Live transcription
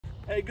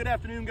Hey, good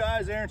afternoon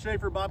guys. Aaron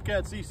Schaefer,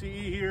 Bobcat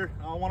CCE here,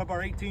 one of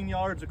our 18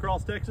 yards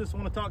across Texas. I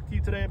want to talk to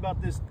you today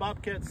about this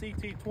Bobcat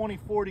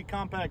CT2040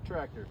 compact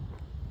tractor.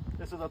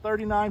 This is a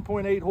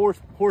 39.8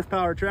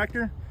 horsepower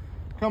tractor.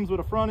 Comes with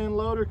a front end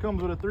loader,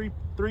 comes with a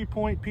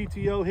three-point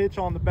PTO hitch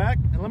on the back.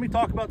 And let me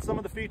talk about some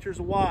of the features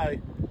of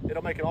why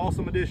it'll make an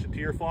awesome addition to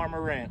your farm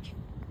or ranch.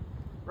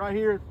 Right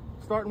here,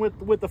 starting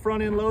with the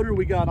front end loader,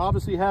 we got,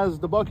 obviously has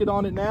the bucket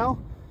on it now.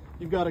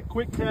 You've got a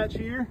quick catch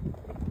here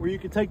where you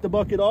can take the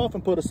bucket off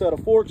and put a set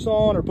of forks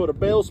on or put a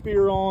bale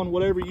spear on,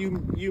 whatever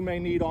you may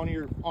need on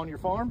your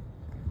farm.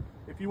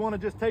 If you want to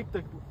just take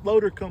the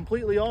loader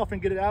completely off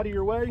and get it out of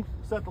your way,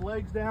 set the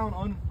legs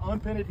down,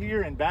 unpin it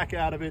here and back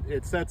out of it.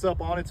 It sets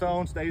up on its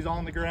own, stays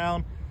on the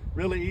ground.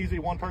 Really easy,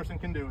 one person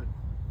can do it.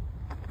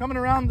 Coming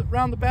around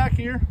the back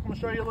here, I'm going to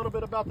show you a little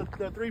bit about the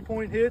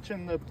three-point hitch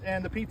and the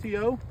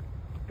PTO.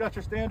 Got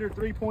your standard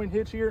three-point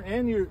hitch here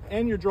and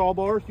your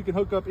drawbars. You can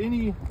hook up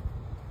any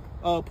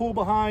pull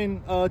behind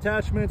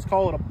attachments,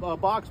 call it a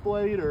box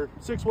blade or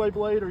six-way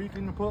blade, or you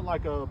can put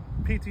like a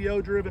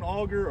PTO driven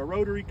auger, a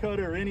rotary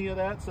cutter, or any of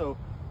that. So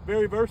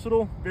very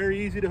versatile,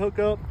 very easy to hook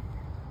up,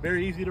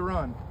 very easy to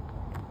run.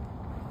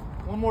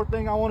 One more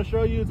thing I want to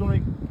show you is when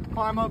we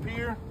climb up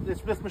here,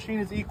 this machine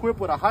is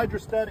equipped with a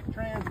hydrostatic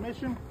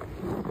transmission.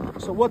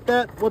 So what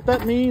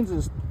that means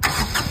is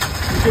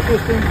you get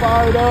this thing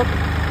fired up,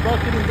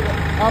 bucket is going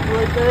to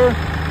operate there.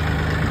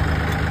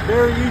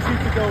 Very easy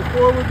to go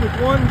forward with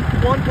one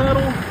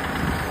pedal.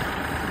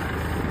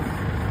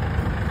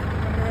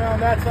 Coming around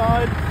that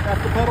side,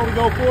 that's the pedal to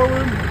go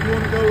forward. If you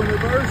want to go in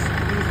reverse,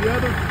 use the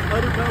other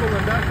pedal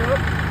and back up.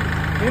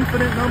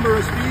 Infinite number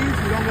of speeds.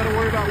 You don't got to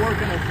worry about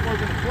working a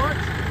clutch.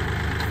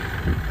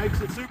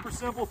 Makes it super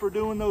simple for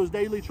doing those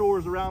daily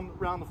chores around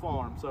the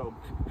farm. So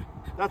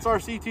that's our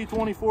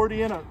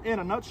CT2040 in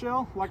a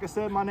nutshell. Like I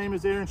said, my name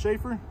is Aaron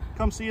Schaefer.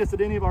 Come see us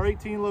at any of our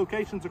 18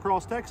 locations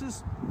across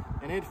Texas.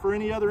 And for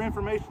any other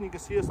information, you can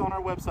see us on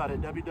our website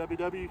at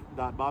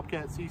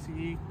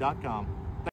www.bobcatcce.com.